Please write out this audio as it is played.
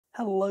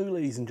Hello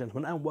ladies and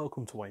gentlemen, and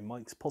welcome to a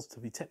Mike's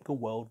Positively Technical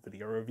World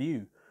video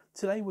review.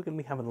 Today we're going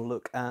to be having a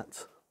look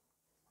at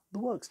the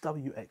Worx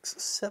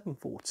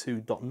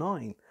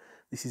wg742.9.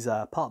 This is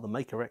part of the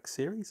Maker X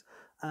series,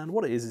 and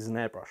what it is an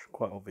airbrush,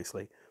 quite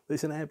obviously. But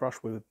it's an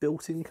airbrush with a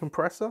built-in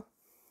compressor.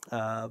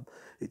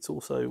 It's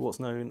also what's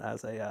known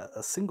as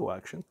a single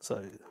action,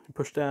 so you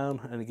push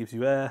down and it gives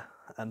you air,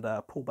 and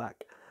pull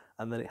back,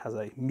 and then it has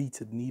a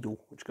metered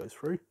needle which goes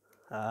through.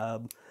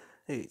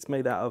 It's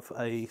made out of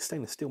a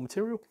stainless steel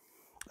material,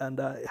 and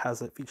it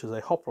features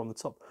a hopper on the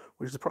top,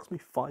 which is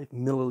approximately 5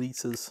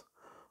 milliliters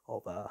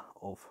of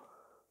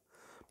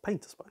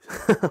paint, I suppose,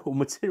 or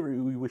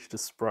material we wish to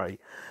spray.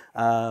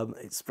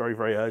 It's very,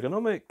 very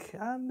ergonomic,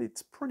 and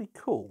it's pretty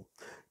cool.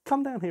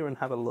 Come down here and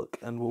have a look,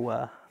 and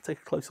we'll take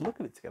a closer look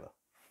at it together.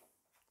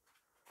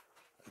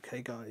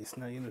 Okay guys,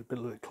 now you're a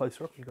little bit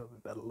closer up, you've got a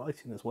bit better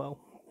lighting as well.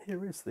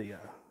 Here is the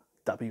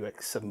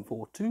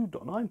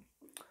wx742.9.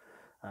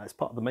 It's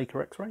part of the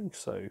Maker X range,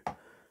 so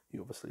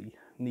you obviously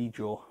need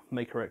your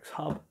Maker X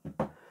hub.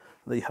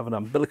 There you have an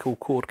umbilical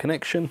cord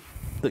connection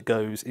that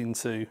goes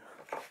into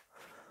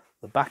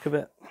the back of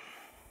it.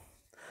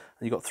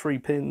 And you've got 3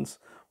 pins.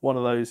 One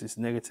of those is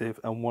negative,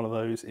 and one of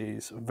those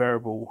is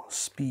variable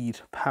speed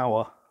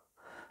power,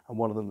 and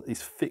one of them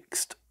is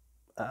fixed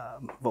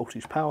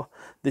voltage power.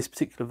 This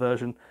particular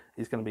version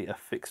is going to be a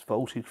fixed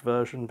voltage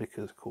version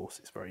because, of course,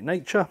 it's very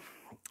nature.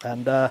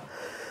 And there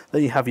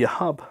you have your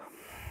hub,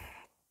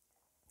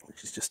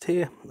 which is just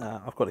here.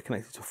 I've got it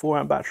connected to a 4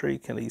 amp battery.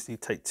 Can easily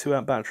take 2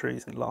 amp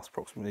batteries, and it lasts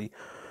approximately,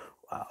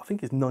 I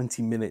think it's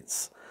 90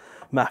 minutes,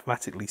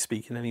 mathematically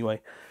speaking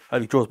anyway.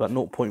 Only draws about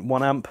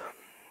 0.1 amp.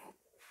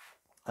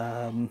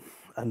 Yeah,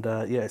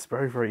 it's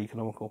very, very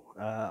economical,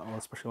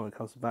 especially when it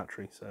comes to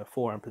battery. So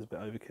 4 amp is a bit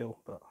overkill,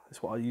 but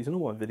it's what I use in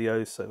all my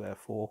videos, so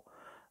therefore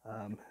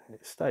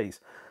it stays.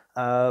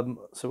 So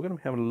we're going to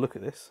be having a look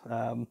at this.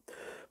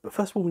 But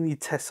first of all, we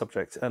need test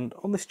subjects, and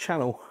on this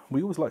channel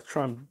we always like to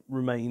try and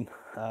remain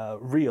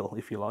real,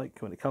 if you like,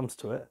 when it comes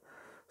to it.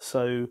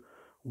 So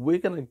we're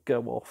going to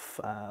go off,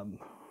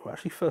 well,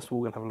 actually first of all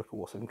we're going to have a look at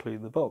what's included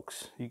in the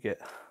box. You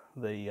get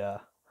the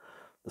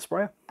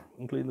sprayer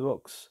including the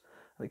box,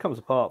 and it comes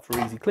apart for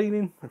easy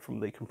cleaning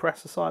from the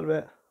compressor side of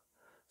it,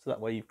 so that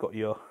way you've got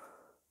your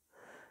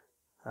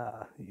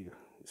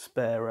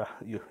spare,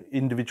 your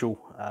individual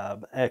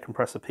air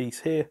compressor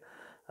piece here.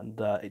 And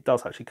it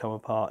does actually come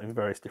apart in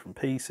various different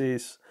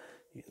pieces.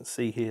 You can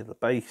see here the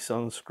base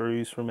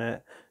unscrews from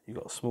it. You've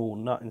got a small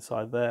nut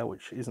inside there,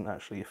 which isn't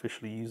actually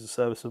officially user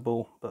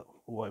serviceable, but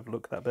we'll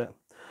overlook that bit.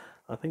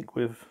 I think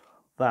with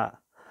that,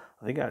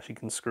 I think it actually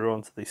can screw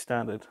onto the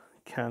standard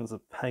cans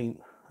of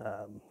paint,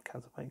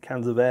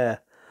 cans of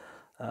air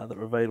that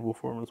are available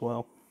for them as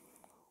well.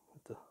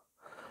 Have to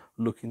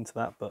look into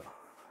that, but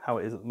how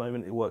it is at the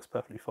moment, it works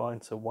perfectly fine,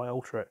 so why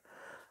alter it?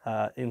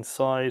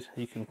 Inside,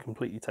 you can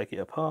completely take it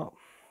apart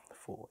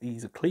for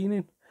ease of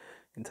cleaning.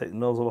 You can take the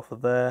nozzle off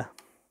of there,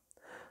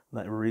 and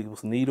that reveals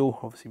the needle.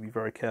 Obviously be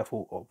very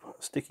careful of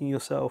sticking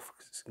yourself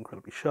because it's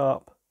incredibly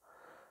sharp.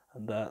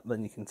 And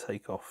then you can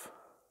take off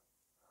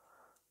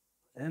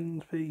the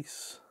end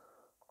piece,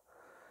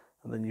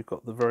 and then you've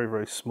got the very,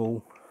 very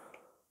small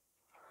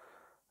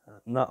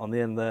nut on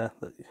the end there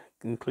that you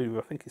can include,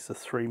 I think it's a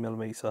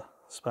 3mm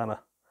spanner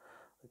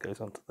that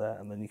goes onto there,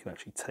 and then you can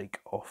actually take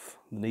off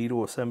the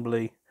needle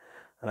assembly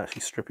and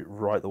actually strip it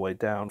right the way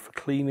down for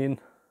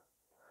cleaning.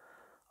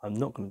 I'm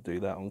not going to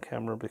do that on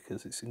camera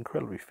because it's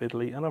incredibly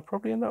fiddly, and I'll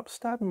probably end up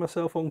stabbing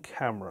myself on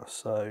camera,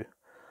 so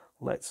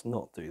let's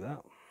not do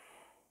that.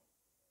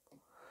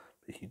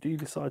 If you do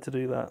decide to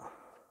do that,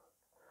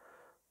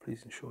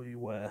 please ensure you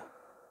wear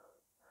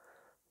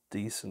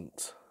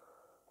decent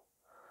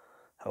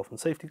health and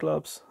safety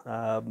gloves.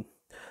 The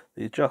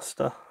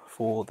adjuster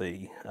for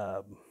the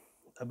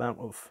amount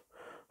of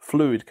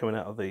fluid coming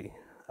out of the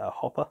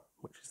hopper,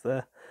 which is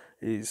there,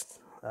 is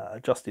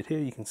adjusted here.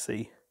 You can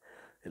see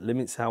it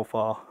limits how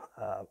far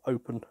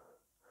open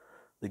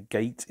the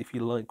gate, if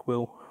you like,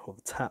 or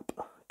the tap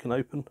can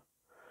open.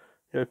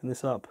 You open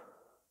this up,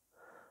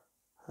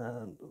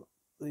 and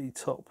the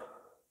top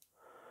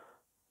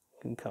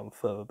can come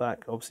further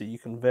back. Obviously you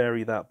can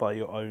vary that by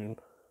your own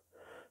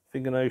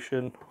finger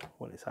notion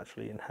when it's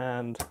actually in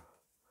hand.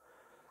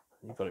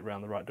 You've got it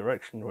around the right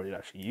direction where you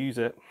actually use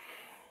it,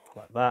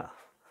 like that.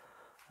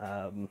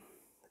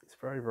 It's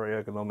very,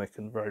 very ergonomic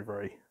and very,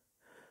 very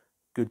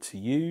good to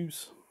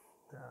use.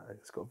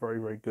 It's got very,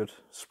 very good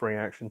spring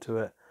action to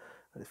it,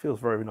 and it feels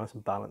very nice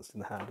and balanced in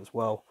the hand as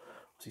well.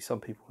 Obviously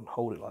some people can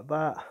hold it like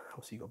that.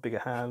 Obviously you've got bigger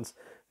hands.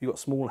 If you've got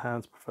smaller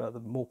hands, prefer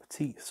the more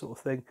petite sort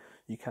of thing,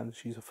 you can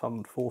just use a thumb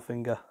and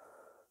forefinger.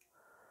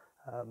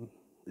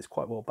 It's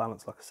quite well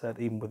balanced, like I said,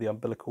 even with the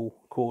umbilical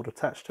cord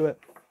attached to it.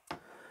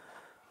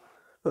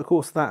 But of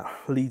course that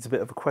leads a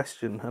bit of a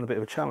question and a bit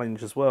of a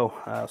challenge as well.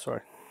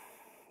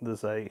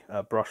 There's a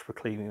brush for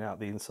cleaning out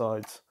the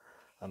insides,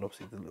 and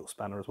obviously the little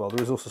spanner as well.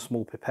 There is also a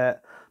small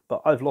pipette,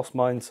 but I've lost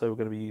mine, so we're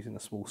going to be using a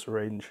small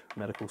syringe,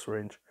 medical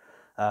syringe.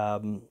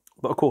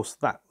 But of course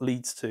that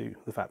leads to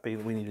the fact being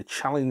that we need a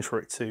challenge for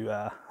it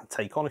to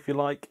take on, if you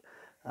like.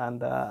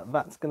 and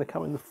that's going to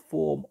come in the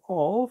form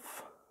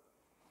of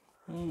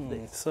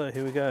this. So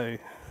here we go.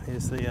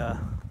 Here's the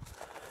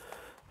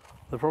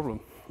problem.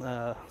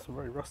 Some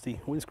very rusty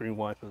windscreen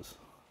wipers.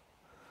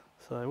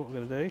 So what we're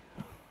going to do,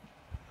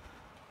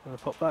 I'm going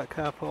to pop that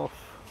cap off.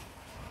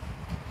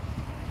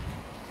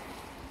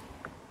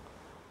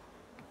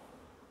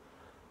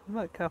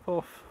 That cap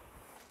off,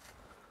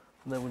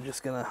 and then we're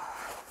just going to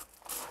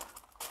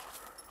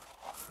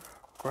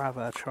grab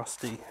our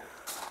trusty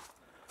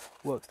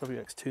Worx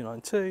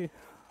wg742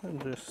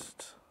 and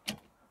just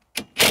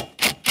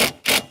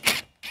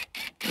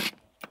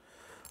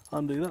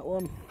undo that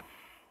one,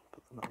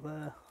 put them up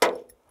there,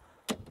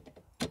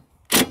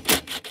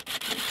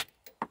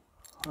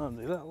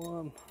 undo that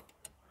one,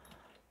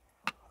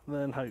 and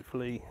then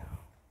hopefully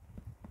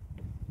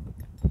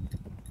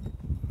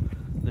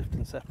lift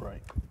and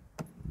separate,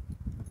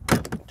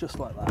 just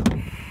like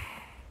that.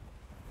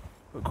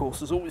 Of course,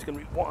 there's always going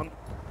to be one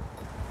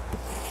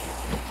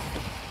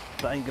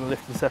that ain't going to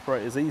lift and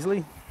separate as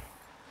easily.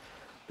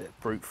 Bit of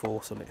brute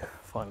force and it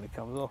finally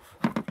comes off.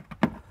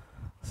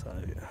 So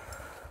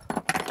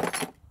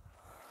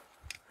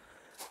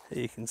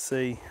here you can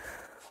see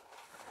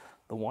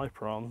the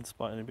wiper arm,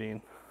 despite only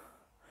being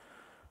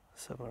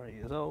 7 or 8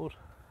 years old,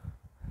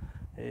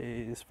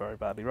 is very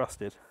badly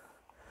rusted.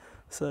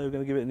 So we're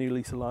going to give it a new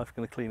lease of life,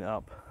 going to clean it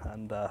up,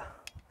 and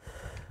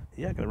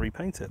yeah, going to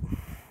repaint it,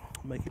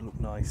 make it look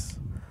nice.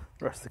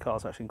 The rest of the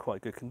car's actually in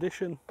quite good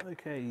condition.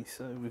 Okay,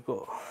 so we've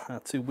got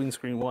our 2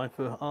 windscreen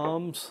wiper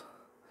arms.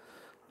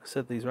 Like I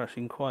said, these are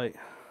actually in quite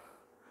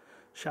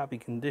shabby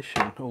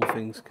condition, all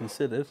things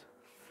considered.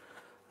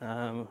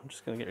 I'm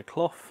just going to get a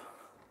cloth.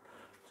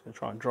 Just going to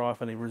try and dry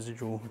off any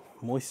residual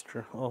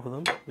moisture off of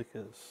them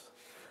because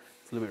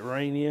it's a little bit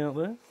rainy out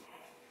there.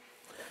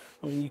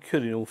 I mean, you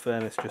could, in all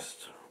fairness,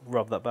 just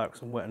rub that back with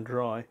some wet and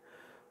dry.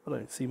 I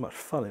don't see much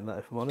fun in that,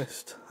 if I'm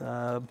honest.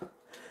 You're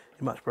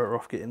much better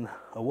off getting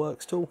a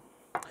Worx tool.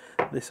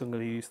 This I'm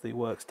going to use the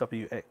Worx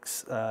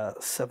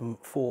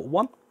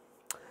wg741.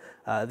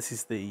 This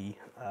is the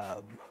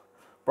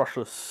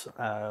brushless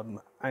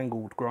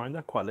angled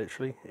grinder, quite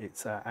literally.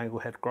 It's an angle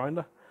head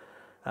grinder.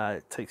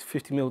 It takes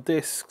 50mm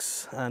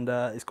discs, and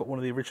it's got one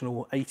of the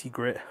original 80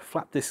 grit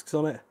flap discs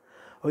on it.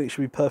 I think it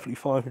should be perfectly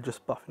fine for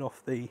just buffing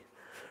off the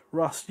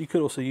rust. You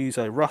could also use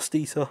a rust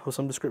eater of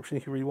some description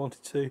if you really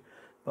wanted to,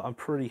 but I'm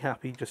pretty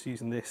happy just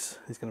using this.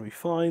 It's going to be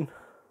fine.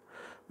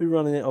 We're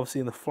running it obviously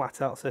in the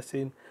flat out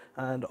setting,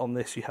 and on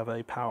this you have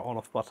a power on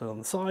off button on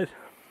the side,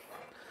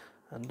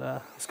 and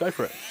let's go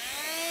for it.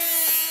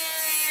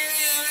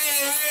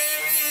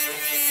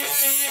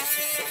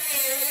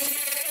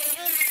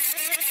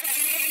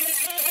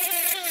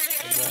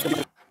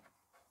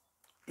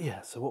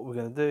 Yeah, so what we're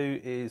going to do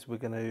is we're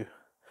going to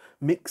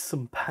mix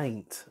some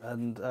paint,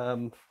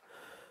 and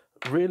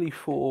really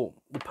for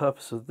the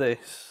purpose of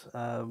this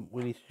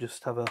we need to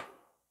just have we're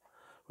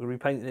going to be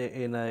painting it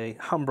in a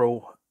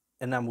Humbrol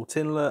enamel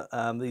tinlet.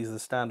 These are the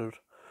standard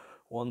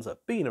ones that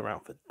have been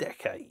around for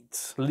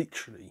decades,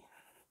 literally.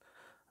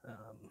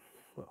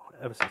 Well,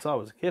 ever since I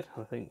was a kid.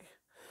 I think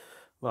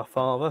my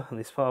father and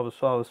his father's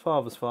father's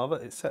father's father,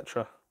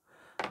 etc.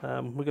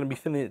 We're going to be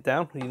thinning it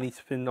down. You need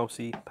to thin,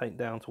 obviously, paint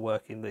down to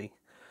work in the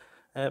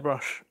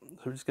airbrush. So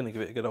we're just going to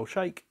give it a good old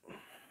shake.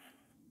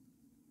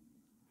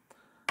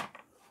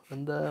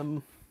 And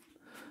then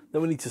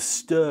we need to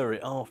stir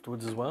it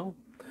afterwards as well.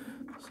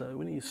 So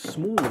we need a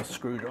smaller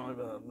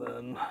screwdriver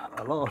than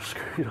a large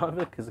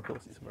screwdriver, because of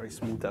course it's a very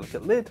small,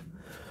 delicate lid.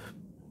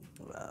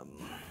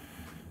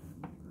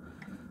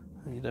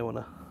 And you don't want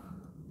to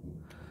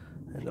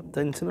end up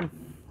denting them.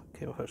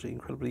 Came off actually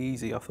incredibly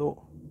easy, I thought.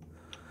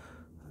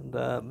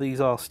 And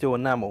these are still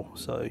enamel,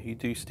 so you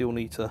do still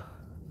need to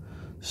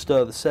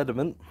stir the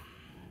sediment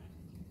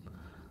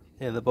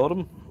in the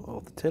bottom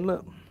of the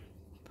tinlet.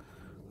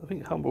 I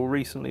think Humbrol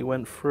recently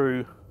went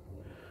through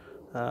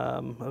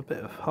a bit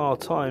of hard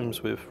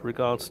times with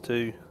regards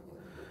to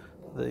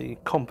the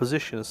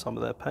composition of some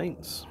of their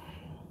paints,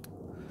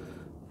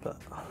 but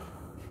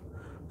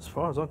as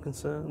far as I'm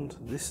concerned,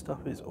 this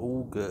stuff is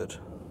all good.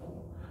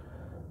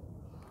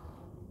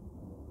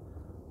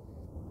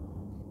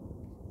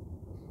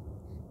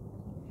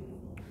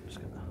 Just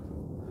gonna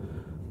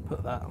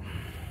put that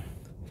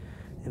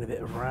in a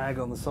bit of rag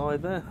on the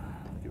side there,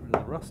 get rid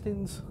of the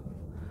rustings,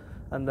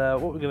 and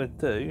what we're going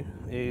to do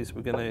is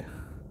we're going to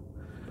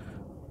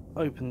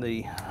open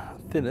the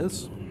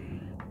thinners.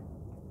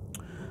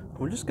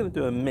 We're just going to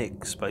do a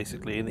mix,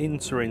 basically an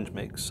in-syringe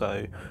mix.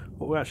 So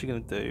what we're actually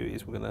going to do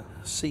is we're going to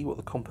see what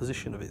the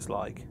composition of it's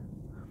like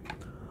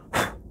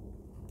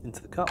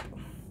into the cup.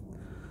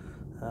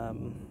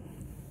 So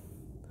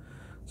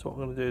what I'm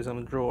going to do is I'm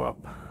going to draw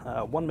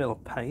up 1 ml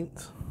of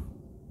paint,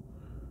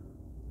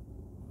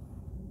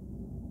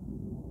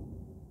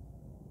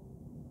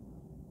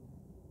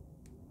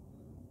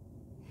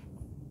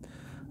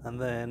 and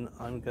then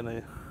I'm going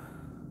to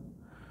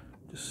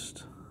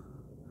just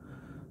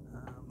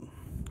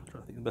try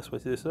to think the best way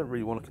to do this. I don't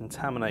really want to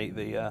contaminate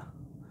the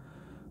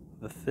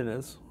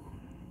thinners.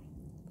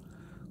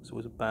 It's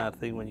always a bad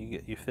thing when you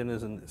get your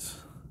thinners and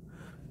it's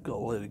got a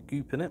load of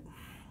goop in it,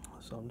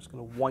 so I'm just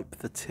going to wipe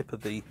the tip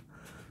of the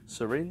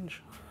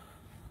syringe.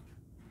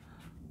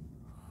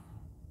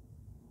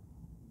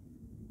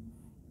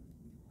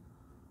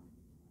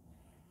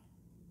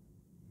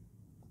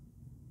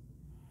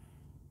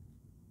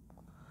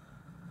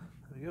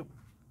 There we go.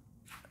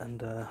 And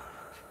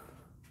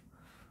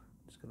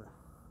just going to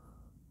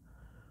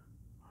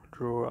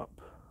draw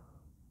up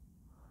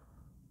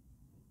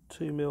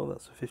 2 ml,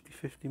 that's a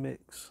 50-50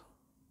 mix.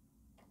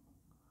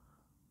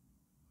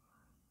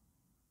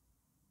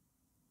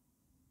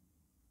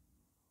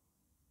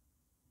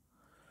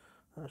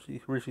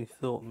 Actually, originally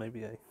thought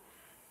maybe a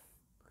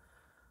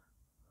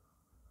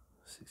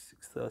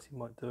 630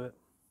 might do it.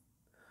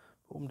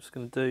 But what I'm just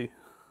going to do,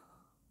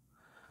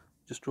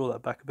 just draw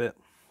that back a bit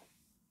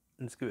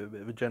and just give it a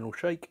bit of a general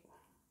shake.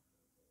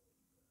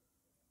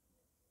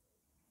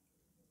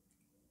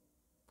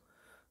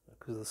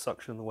 Because of the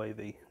suction, the way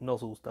the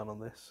nozzle's done on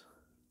this,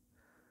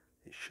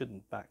 it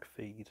shouldn't back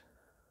feed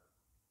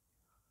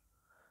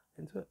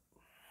into it,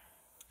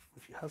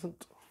 which it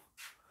hasn't.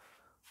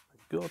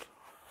 Thank God.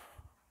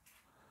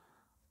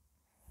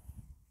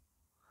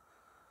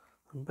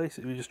 I'm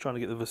basically just trying to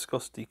get the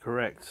viscosity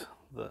correct,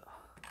 that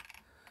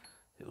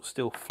it'll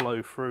still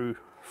flow through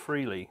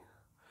freely.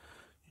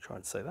 You try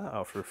and say that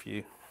after a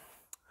few.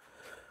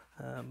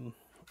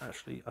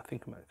 Actually, I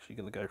think I'm actually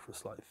going to go for a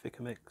slightly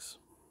thicker mix.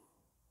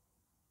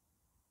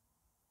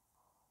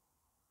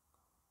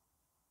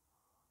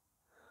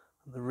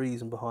 And the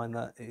reason behind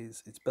that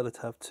is it's better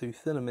to have too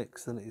thin a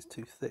mix than it is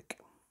too thick.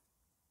 So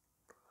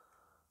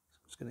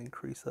I'm just going to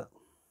increase that.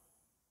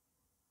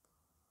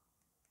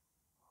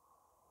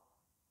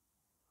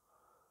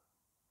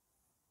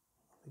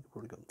 I think I've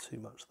probably got too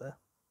much there.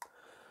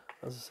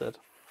 As I said,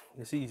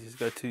 it's easy to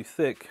go too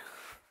thick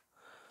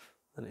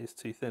than it is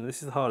too thin.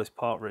 This is the hardest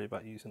part really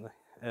about using the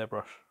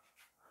airbrush.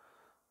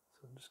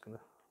 So I'm just going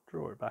to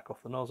draw it back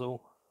off the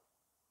nozzle.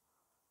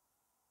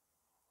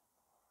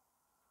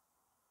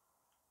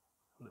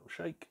 A little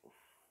shake.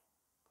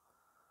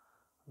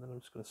 And then I'm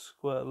just going to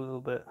squirt a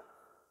little bit.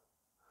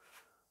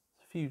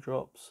 A few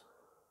drops.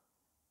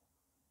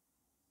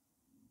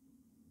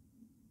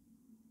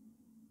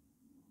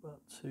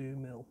 About 2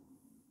 ml.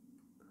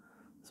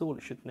 That's all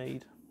it should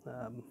need.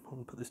 I'm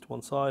going to put this to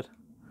one side.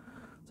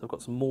 So I've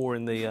got some more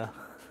in the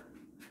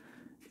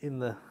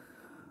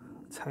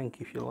tank,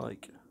 if you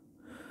like,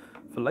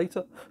 for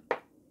later.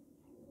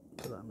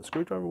 Put that on the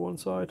screwdriver one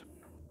side.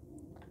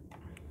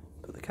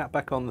 Put the cap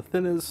back on the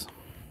thinners.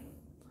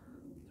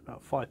 It's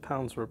about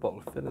 £5 for a bottle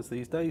of thinners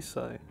these days,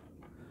 so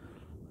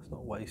let's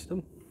not waste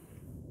them.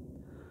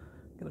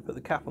 I'm going to put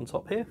the cap on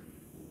top here,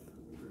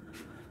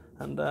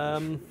 and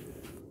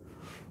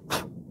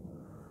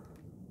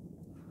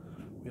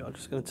we are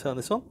just going to turn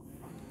this on.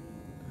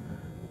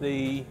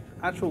 The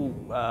actual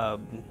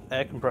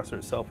air compressor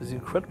itself is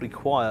incredibly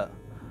quiet.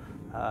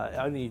 It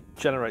only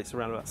generates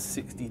around about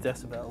 60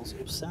 decibels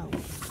of sound,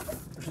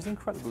 which is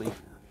incredibly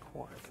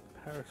quiet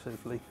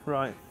comparatively.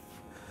 Right,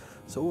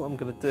 so what I'm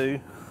going to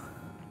do,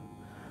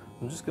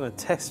 I'm just going to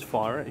test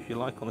fire it, if you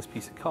like, on this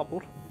piece of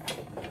cardboard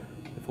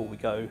before we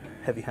go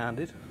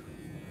heavy-handed.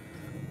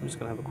 I'm just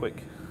going to have a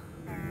quick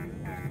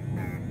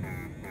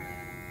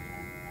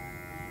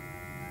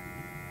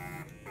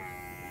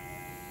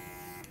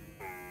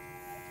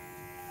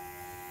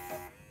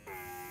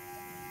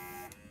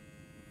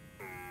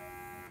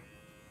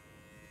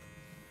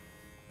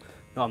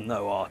I'm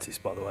no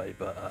artist, by the way,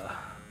 but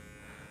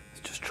let's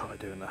just try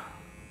doing that.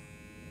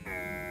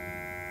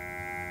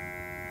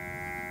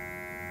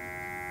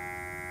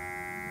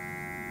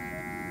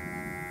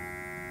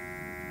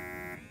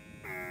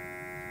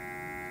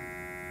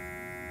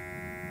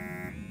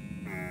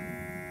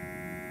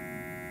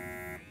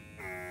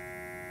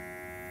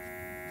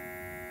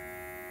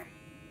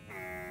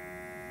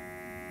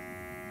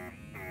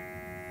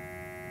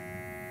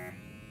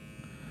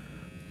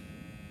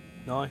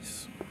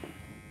 Nice.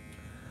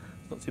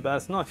 Not too bad.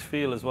 It's a nice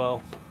feel as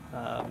well.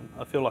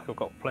 I feel like I've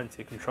got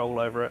plenty of control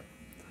over it.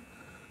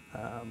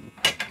 I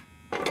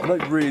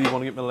don't really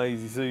want to get my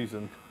Lazy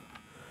Susan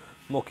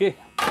mucky,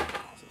 so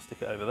I'll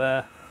stick it over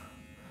there.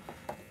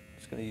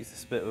 Just going to use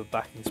this bit of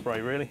backing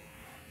spray really.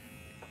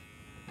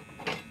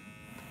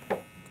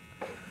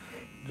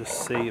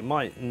 Just see, it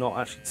might not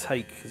actually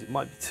take, because it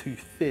might be too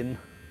thin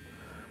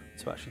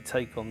to actually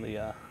take on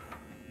the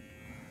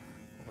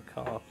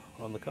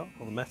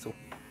metal.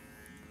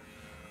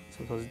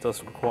 Sometimes it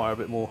does require a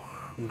bit more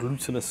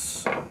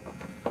glutinous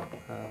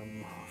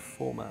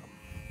format.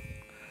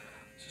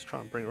 Let's just try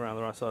and bring it around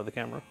the right side of the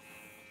camera.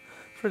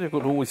 It's really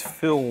difficult to always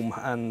film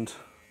and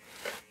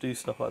do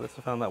stuff like this.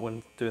 I found that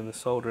when doing the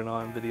soldering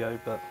iron video,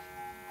 but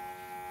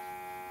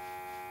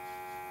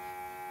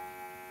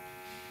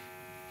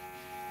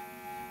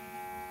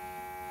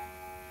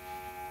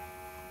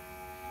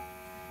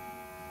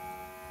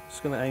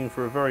just going to aim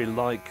for a very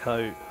light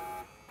coat.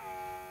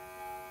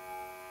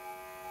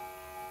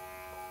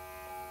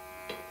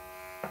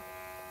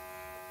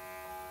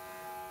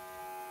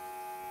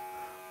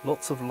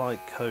 Lots of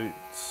light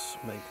coats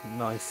make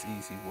nice,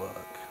 easy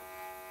work.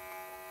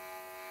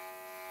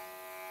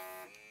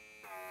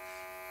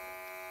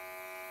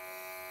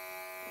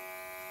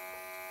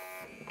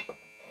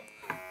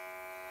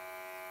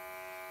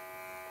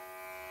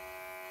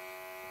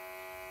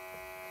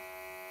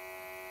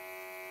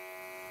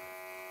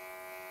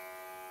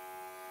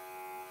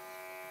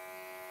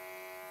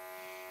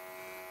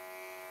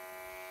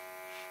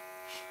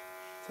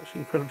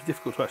 actually incredibly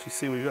difficult to actually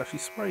see where you've actually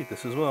sprayed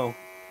this as well.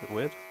 A bit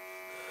weird.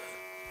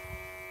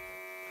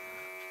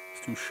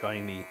 It's too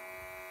shiny.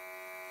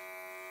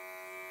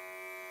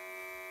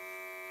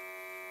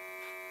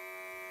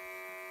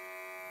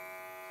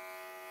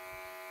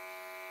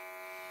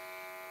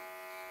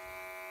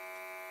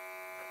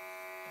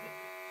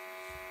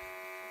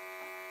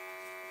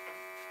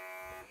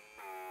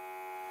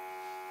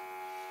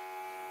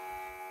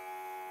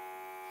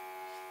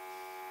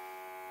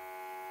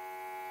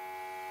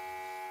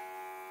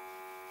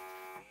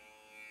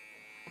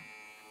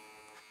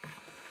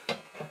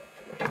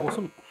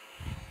 Awesome.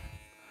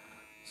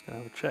 Just going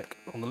to have a check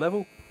on the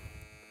level.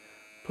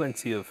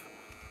 Plenty of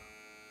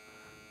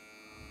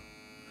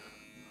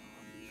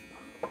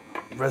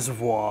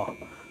reservoir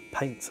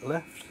paint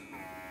left.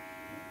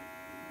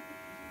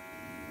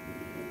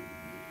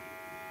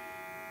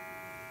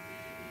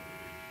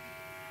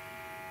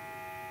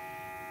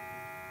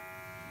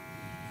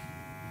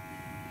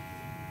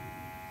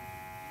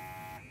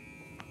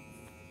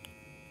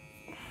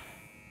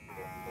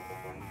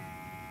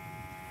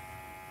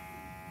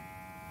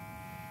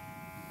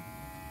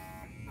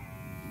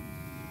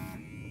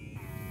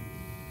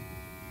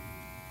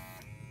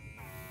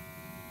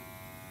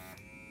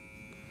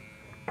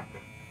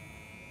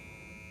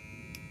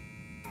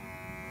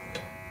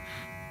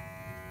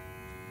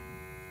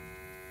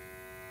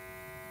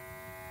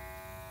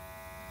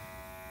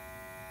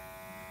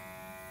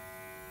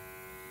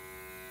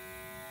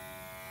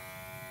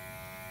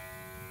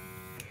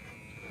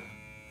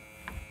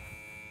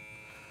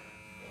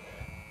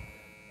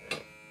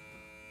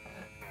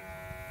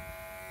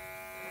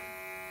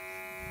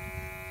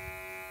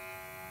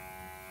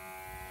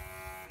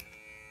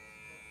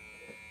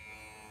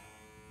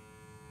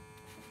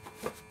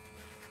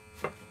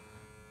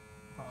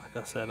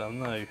 Like I said, I'm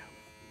no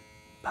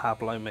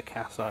Pablo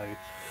Picasso,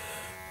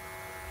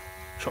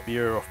 chop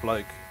your ear off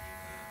bloke.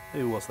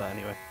 Who was that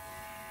anyway?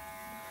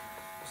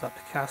 Was that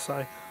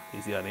Picasso?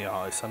 He's the only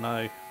artist I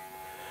know.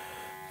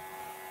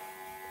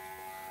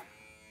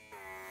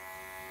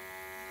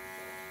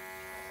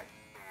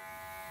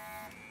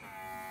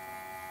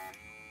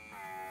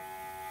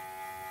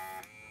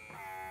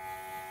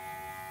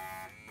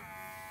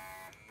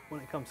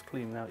 When it comes to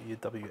cleaning out your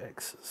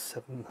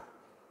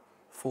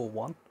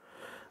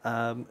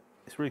wg742,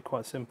 it's really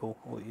quite simple.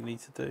 All you need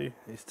to do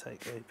is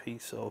take a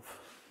piece of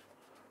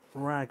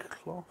rag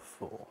cloth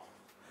or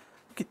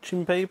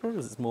kitchen paper,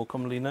 as it's more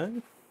commonly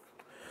known,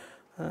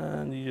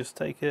 and you just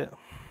take it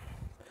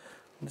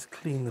and just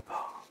clean the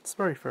parts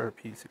very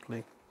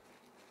therapeutically.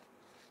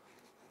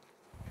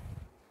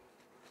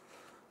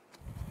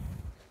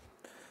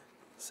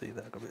 See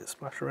that, got a bit of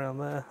splash around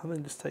there, and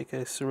then just take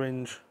a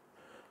syringe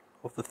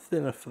of the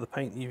thinner for the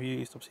paint you've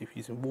used. Obviously, if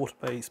you're using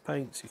water-based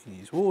paints, you can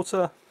use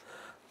water.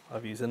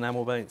 I've used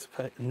enamel-based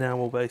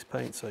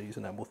paint, so I use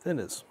enamel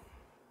thinners.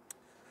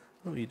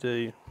 What you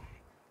do,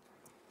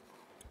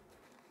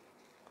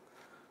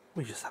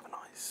 we just have a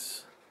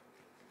nice,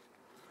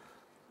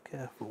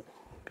 careful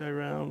go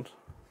round.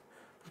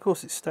 Of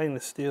course, it's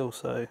stainless steel,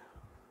 so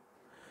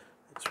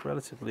it's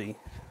relatively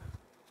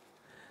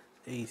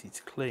easy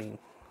to clean.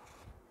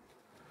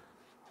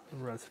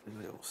 Relatively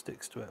little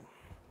sticks to it.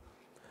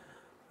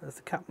 There's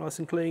the cap nice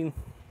and clean.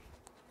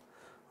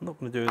 I'm not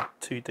going to do it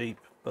too deep,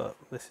 but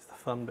this is the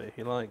fun bit if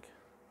you like.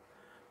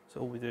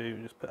 So all we do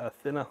is just put our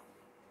thinner,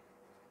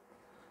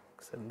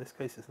 except in this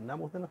case it's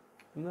enamel thinner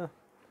in there.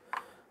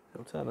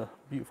 It'll turn a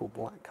beautiful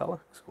black colour,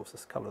 because of course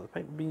that's the colour of the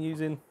paint we've been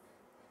using.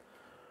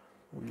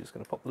 We're just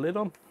going to pop the lid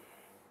on,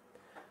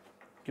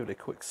 give it a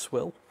quick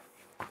swill,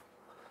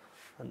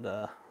 and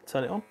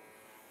turn it on.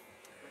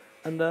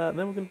 And then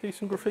we're going to do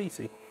some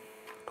graffiti,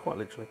 quite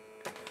literally.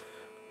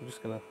 We're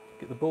just going to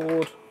get the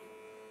board,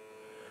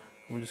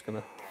 and we're just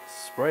going to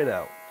spray it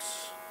out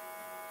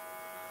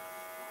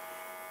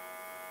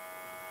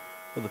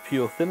with the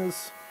pure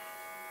thinners.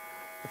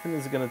 The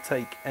thinners are going to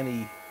take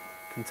any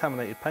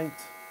contaminated paint.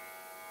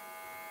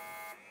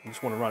 You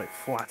just want to run it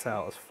flat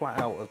out as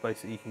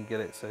basically you can get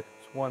it. So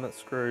just wind that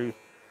screw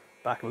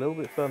back a little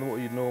bit further than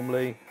what you'd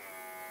normally.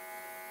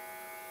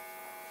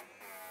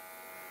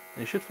 And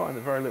you should find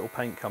that very little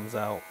paint comes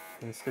out.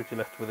 Instead you're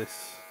left with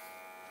this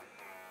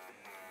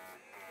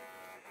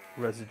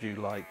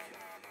residue-like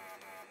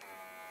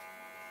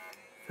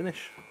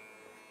finish.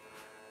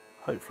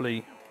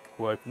 Hopefully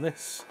we'll open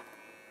this.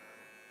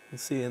 You can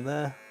see in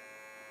there,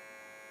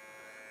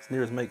 as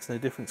near as makes no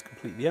difference,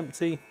 completely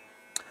empty.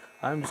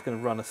 I'm just going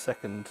to run a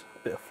second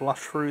bit of flush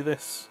through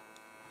this.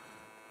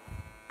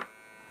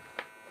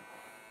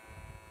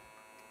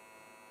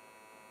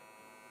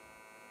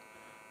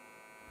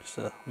 Just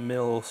a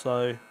mil or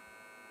so.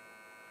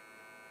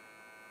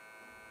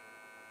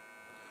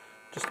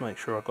 Just to make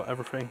sure I've got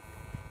everything.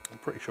 I'm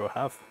pretty sure I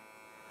have.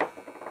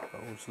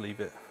 I'll just leave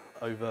it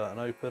over and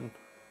open.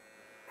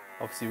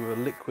 Obviously with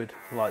a liquid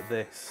like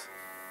this,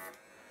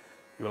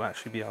 you will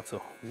actually be able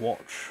to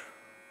watch.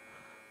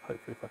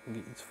 Hopefully if I can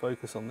get you to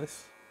focus on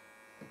this,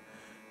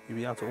 you'll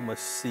be able to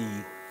almost see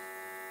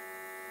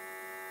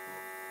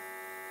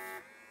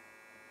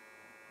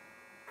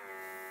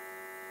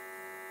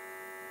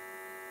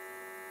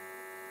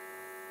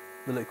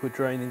the liquid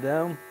draining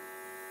down.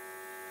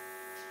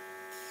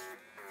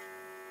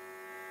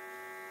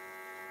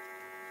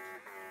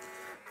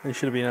 And you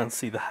should have been able to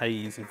see the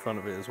haze in front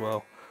of it as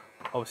well.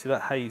 Obviously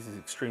that haze is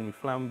extremely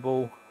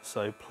flammable,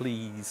 so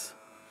please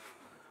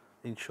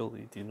ensure that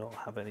you do not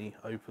have any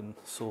open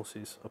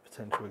sources of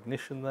potential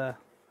ignition there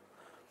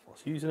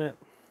whilst using it.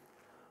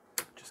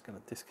 Just going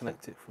to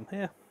disconnect it from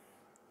here.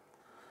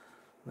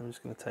 And I'm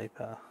just going to tape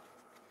a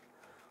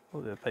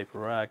little bit of paper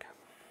rag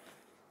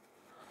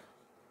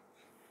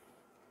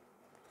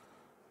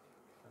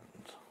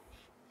and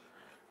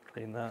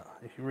clean that.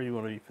 If you really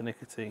want to be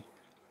pernickety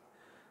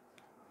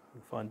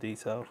and fine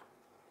detailed,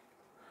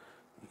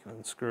 you can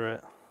unscrew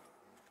it,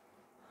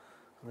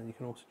 and then you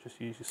can also just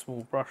use your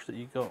small brush that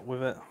you got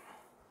with it.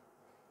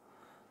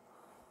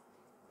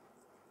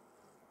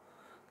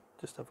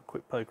 Just have a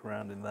quick poke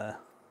around in there.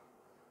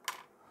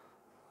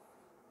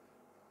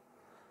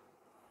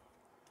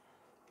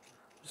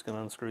 Just going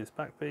to unscrew this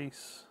back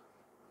piece.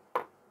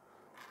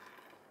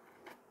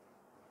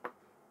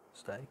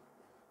 Stay.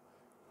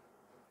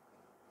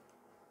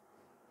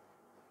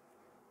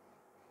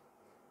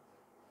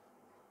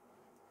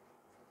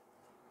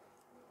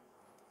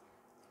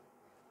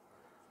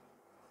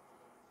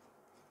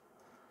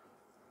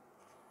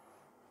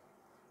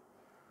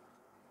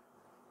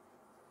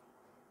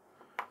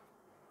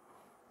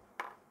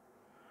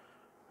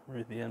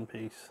 Remove the end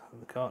piece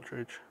of the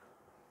cartridge,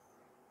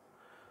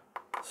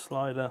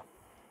 slider,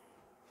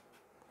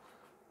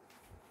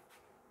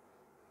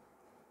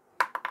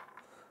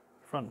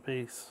 front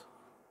piece,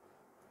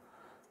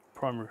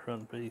 primary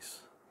front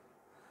piece,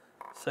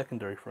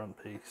 secondary front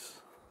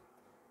piece,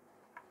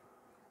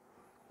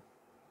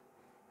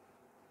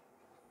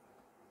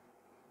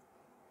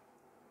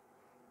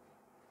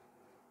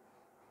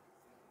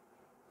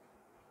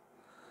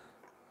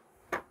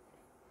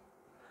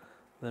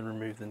 then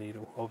remove the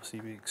needle. Obviously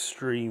be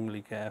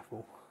extremely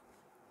careful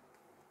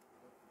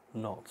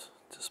not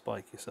to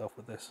spike yourself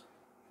with this.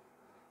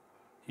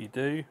 If you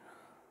do,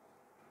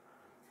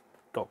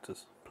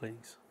 doctors,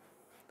 please,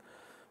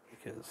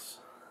 because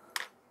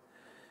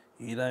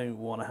you don't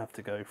want to have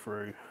to go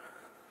through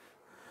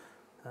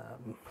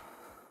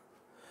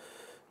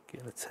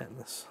getting a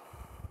tetanus.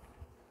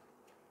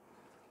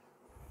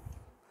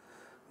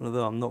 And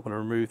although I'm not going to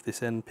remove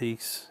this end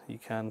piece, you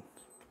can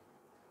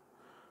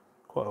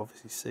quite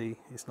obviously see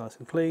it's nice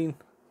and clean,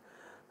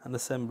 and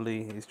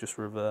assembly is just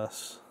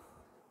reverse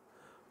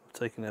of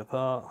taking it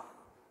apart.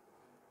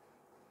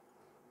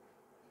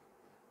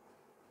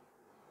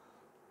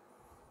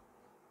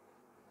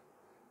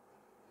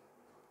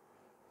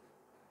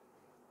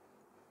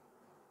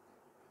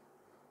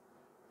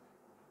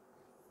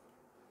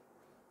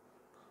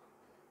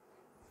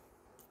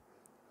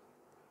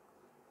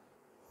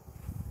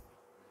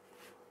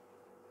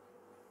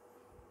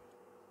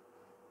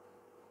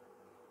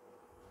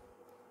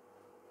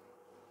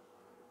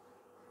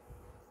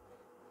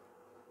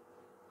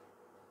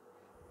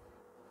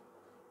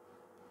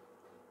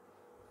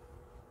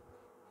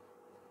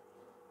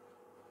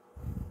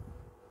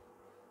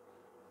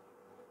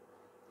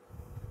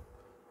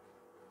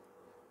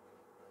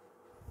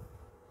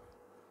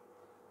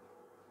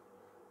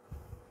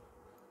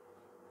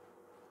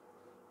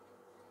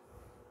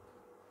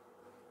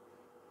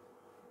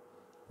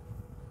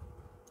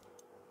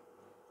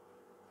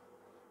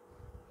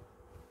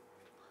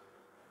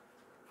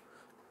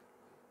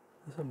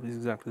 Assembly is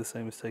exactly the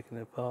same as taking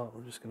it apart.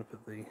 We're just going to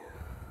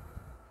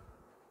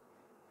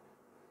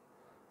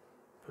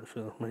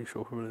make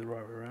sure we're really the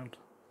right way around.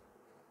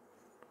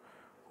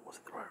 Was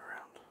it the right way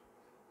around?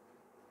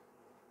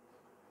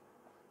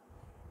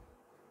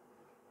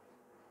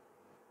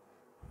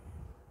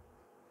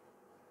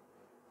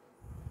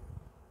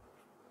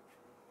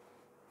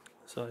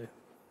 So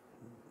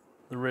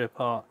the rear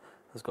part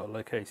has got a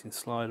locating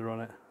slider on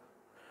it.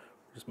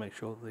 Just make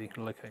sure the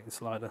locating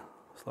slider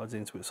slides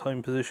into its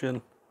home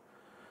position.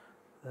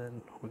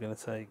 Then we're going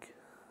to take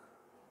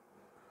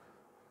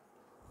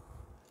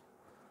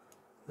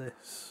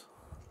this,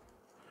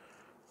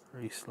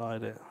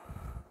 re-slide it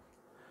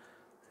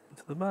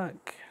into the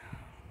back,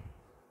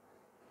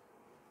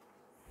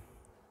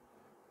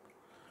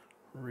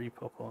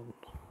 re-pop on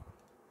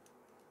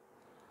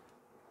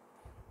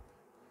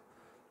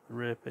the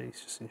rear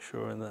piece, just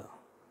ensuring that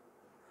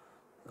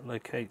it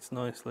locates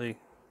nicely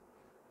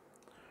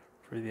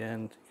through the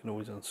end. You can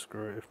always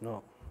unscrew it if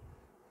not.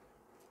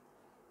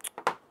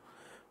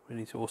 We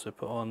need to also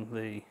put on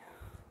the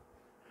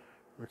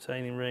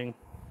retaining ring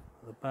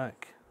at the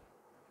back.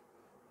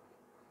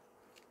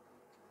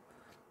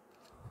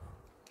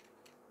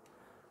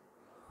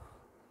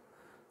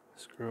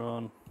 Screw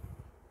on.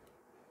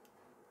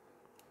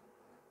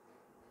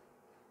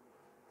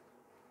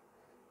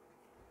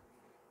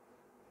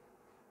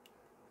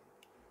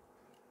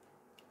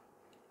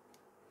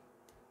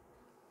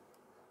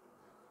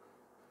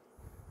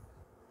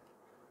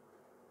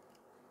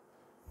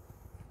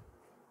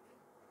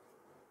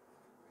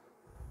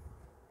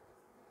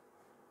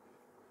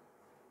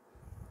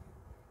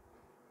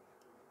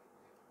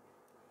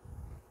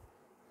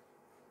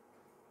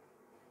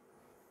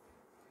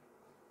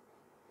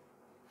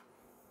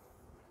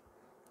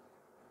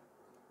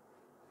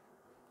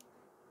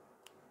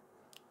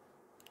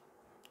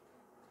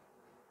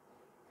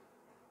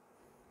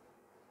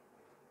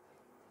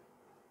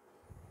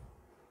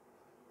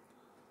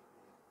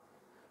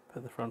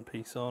 Put the front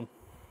piece on.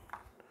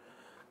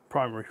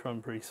 Primary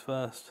front piece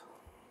first.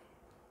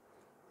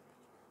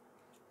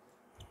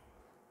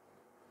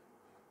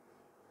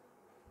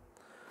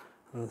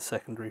 And the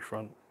secondary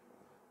front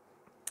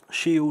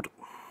shield,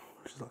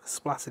 which is like a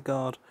splatter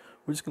guard.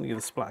 We're just going to give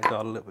the splatter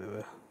guard a little bit of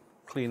a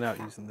clean out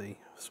using the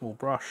small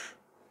brush.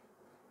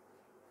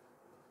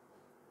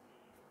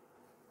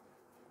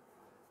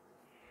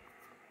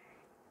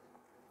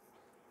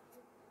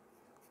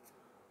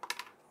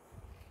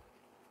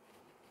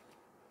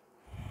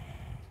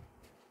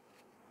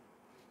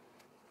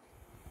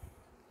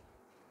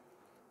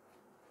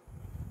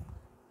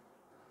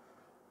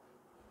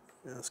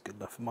 Yeah, that's good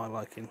enough for my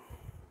liking.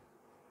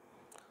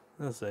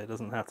 As I say, it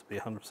doesn't have to be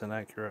 100%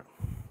 accurate.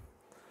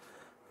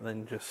 And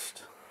then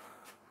just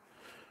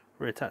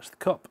reattach the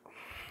cup,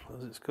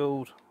 as it's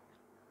called,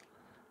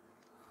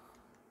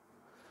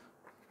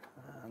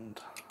 and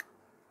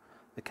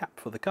the cap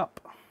for the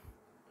cup,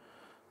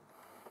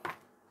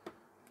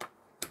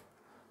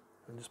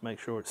 and just make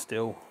sure it's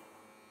still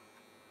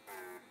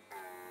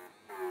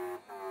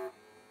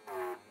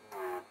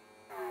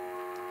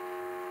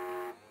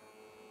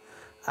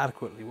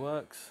adequately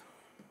works.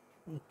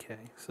 Okay,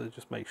 so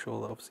just make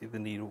sure that obviously the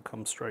needle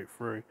comes straight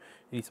through. You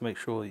need to make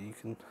sure that you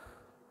can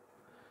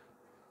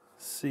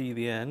see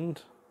the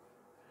end.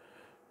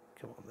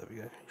 Come on, there we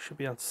go. You should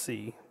be able to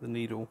see the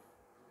needle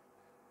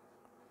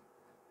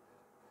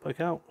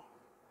poke out.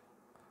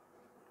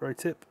 Very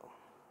tip.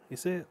 You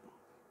see it?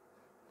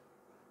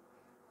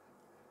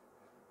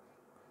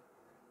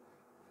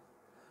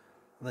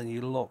 And then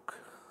you lock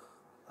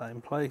that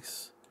in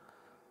place.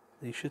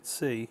 You should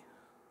see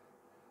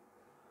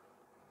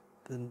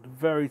the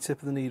very tip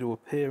of the needle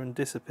appear and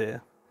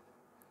disappear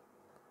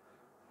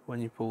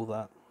when you pull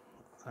that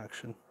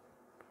action.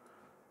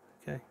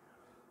 Okay,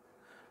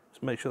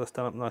 just make sure that's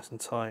done up nice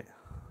and tight,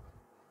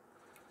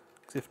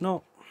 because if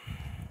not,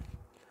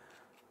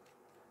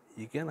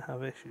 you're gonna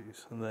have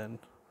issues. And then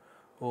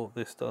all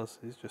this does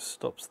is just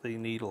stops the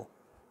needle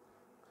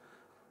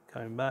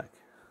going back.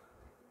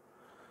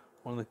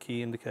 One of the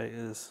key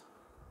indicators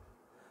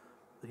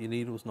that your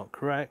needle's not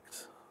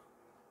correct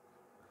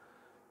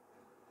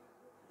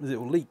is it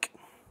will leak.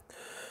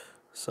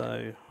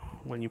 So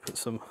when you put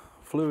some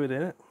fluid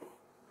in it,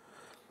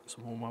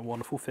 some of my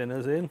wonderful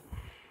thinners in,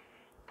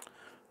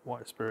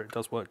 white spirit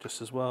does work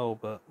just as well,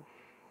 but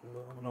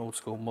I'm an old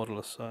school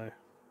modeler, so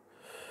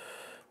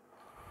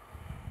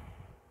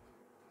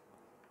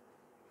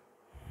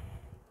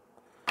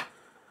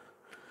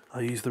I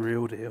use the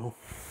real deal.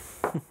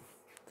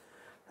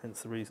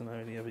 Hence the reason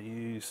I only ever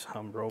use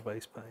Humbrol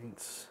based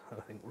paints.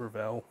 I think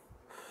Revell,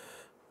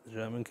 the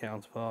German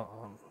counterpart,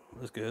 aren't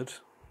as good.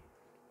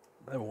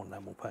 They're all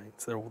enamel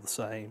paints, they're all the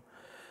same.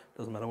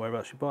 Doesn't matter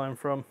whereabouts you buy them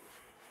from.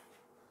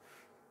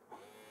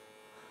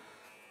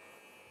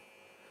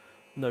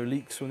 No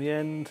leaks from the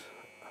end,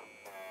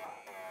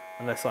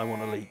 unless I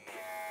want a leak.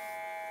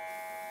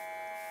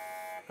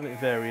 And it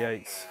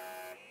variates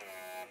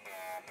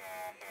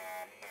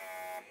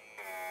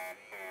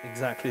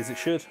exactly as it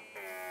should.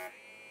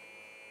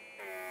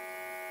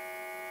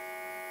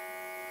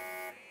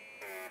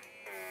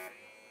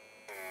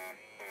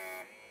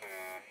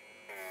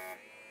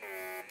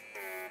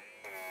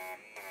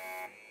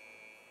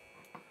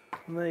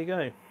 And there you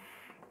go.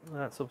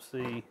 That's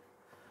obviously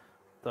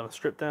done a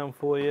strip down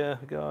for you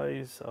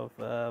guys. I've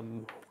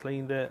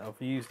cleaned it,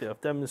 I've used it,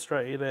 I've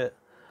demonstrated it,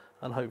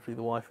 and hopefully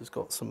the wife has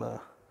got some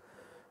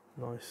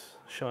nice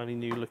shiny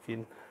new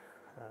looking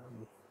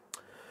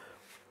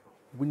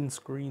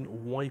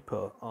windscreen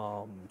wiper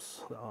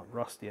arms that aren't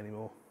rusty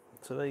anymore.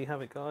 So there you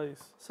have it,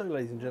 guys. So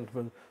ladies and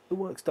gentlemen, the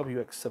Worx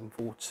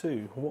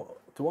wg742.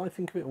 What do I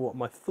think of it? What are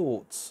my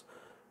thoughts?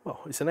 Well,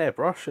 it's an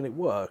airbrush and it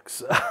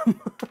works.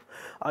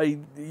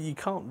 You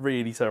can't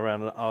really turn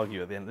around and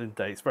argue at the end of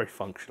the day. It's very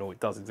functional.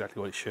 It does exactly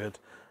what it should.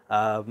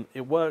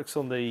 It works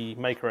on the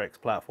Maker X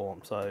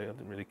platform, so I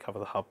didn't really cover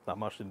the hub that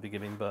much in the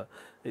beginning, but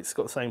it's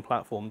got the same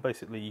platform.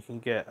 Basically, you can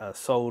get a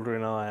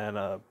soldering iron,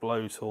 a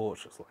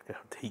blowtorch, it's like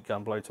a heat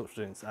gun blowtorch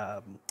doing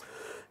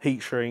heat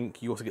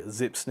shrink. You also get the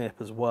zip snip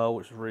as well,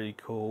 which is really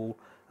cool.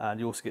 And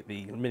you also get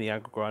the mini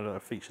angle grinder that I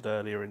featured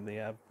earlier in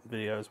the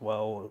video as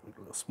well,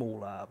 a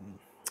small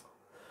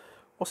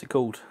what's it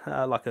called?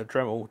 Like a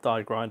Dremel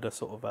die grinder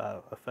sort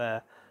of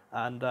affair,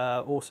 and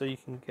also you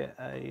can get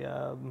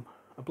a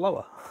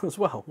blower as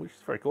well, which is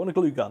very cool, and a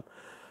glue gun.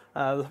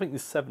 I think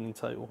there's 7 in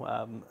total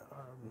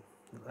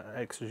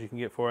extras you can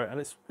get for it, and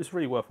it's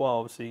really worthwhile.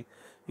 Obviously,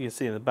 you can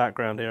see in the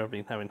background here I've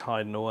been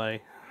hiding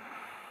away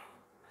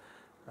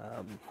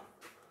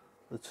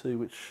the two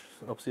which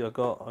obviously I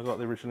got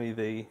originally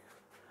the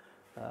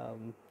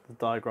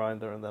die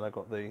grinder, and then I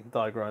got the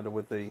die grinder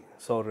with the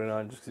soldering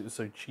iron just because it was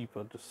so cheap.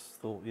 I just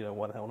thought, you know,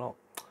 why the hell not.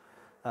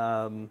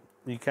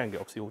 You can get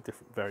obviously all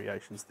different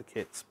variations of the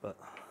kits, but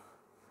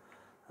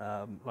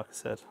like I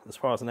said, as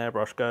far as an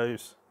airbrush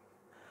goes,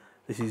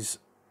 this is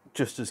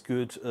just as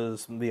good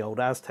as the old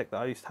Aztec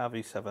that I used to have. I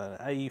used to have an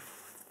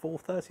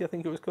A430, I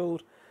think it was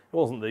called. It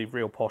wasn't the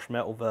real posh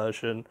metal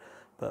version,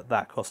 but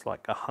that cost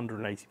like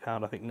 £180.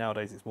 I think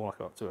nowadays it's more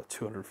like up to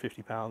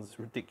 £250. It's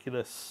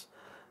ridiculous.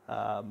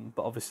 But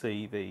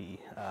obviously the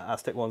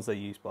Aztec ones, they're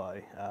used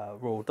by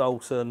Royal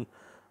Dalton,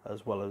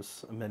 as well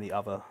as many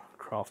other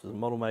crafters and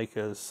model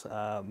makers.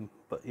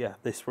 But yeah,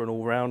 this for an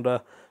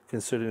all-rounder,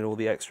 considering all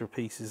the extra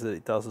pieces that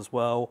it does as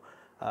well.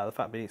 The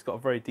fact being it's got a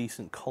very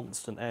decent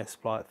constant air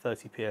supply at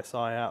 30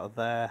 psi out of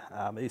there.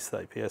 It is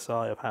 30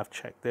 psi. I have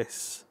checked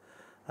this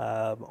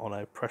on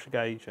a pressure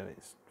gauge, and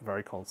it's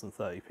very constant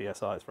 30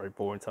 psi. It's very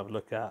boring to have a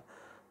look at.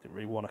 Didn't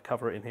really want to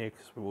cover it in here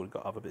because we've already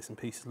got other bits and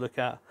pieces to look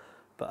at.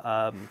 But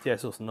yeah,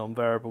 it's also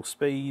non-variable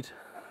speed,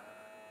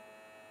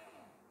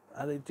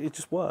 and it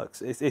just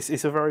works.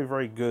 It's a very,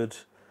 very good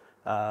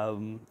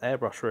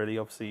airbrush, really.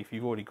 Obviously, if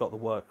you've already got the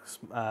Worx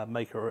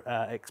Maker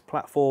X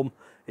platform,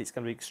 it's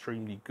going to be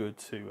extremely good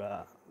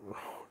to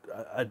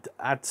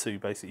add to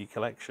basically your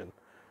collection.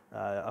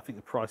 I think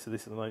the price of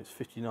this at the moment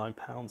is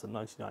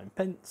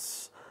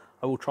 £59.99.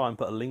 I will try and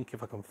put a link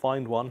if I can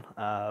find one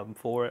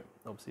for it,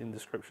 obviously in the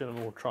description, and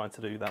we'll try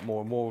to do that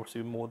more and more,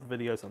 see more of the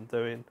videos I'm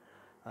doing.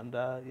 And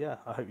yeah,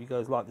 I hope you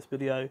guys like this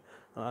video,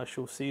 and I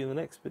shall see you in the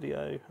next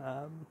video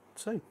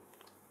soon.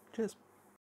 Cheers.